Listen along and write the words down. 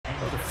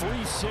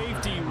free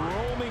safety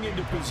roaming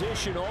into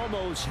position,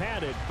 almost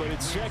had it, but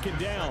it's second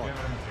down.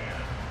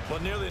 Well,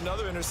 nearly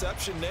another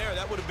interception there.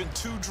 That would have been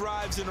 2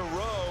 drives in a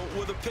row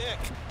with a pick.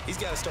 He's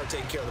got to start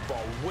taking care of the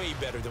ball way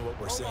better than what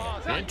we're seeing.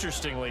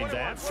 Interestingly,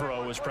 that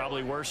throw was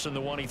probably worse than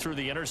the one he threw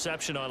the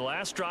interception on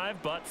last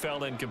drive, but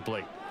fell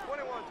incomplete.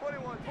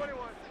 21.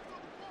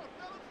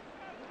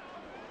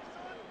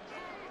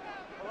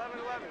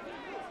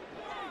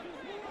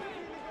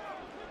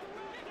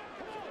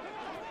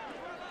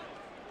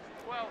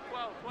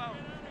 11.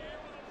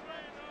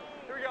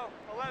 Here we go.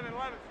 11.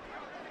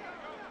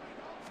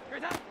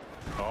 Great time.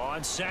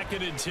 On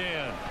 2nd and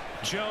 10,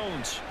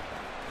 Jones.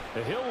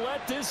 He'll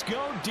let this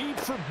go deep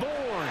for Bourne.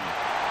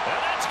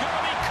 And that's going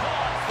to be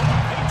caught for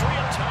a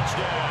Patriot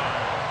touchdown.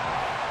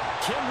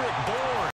 Kendrick Bourne.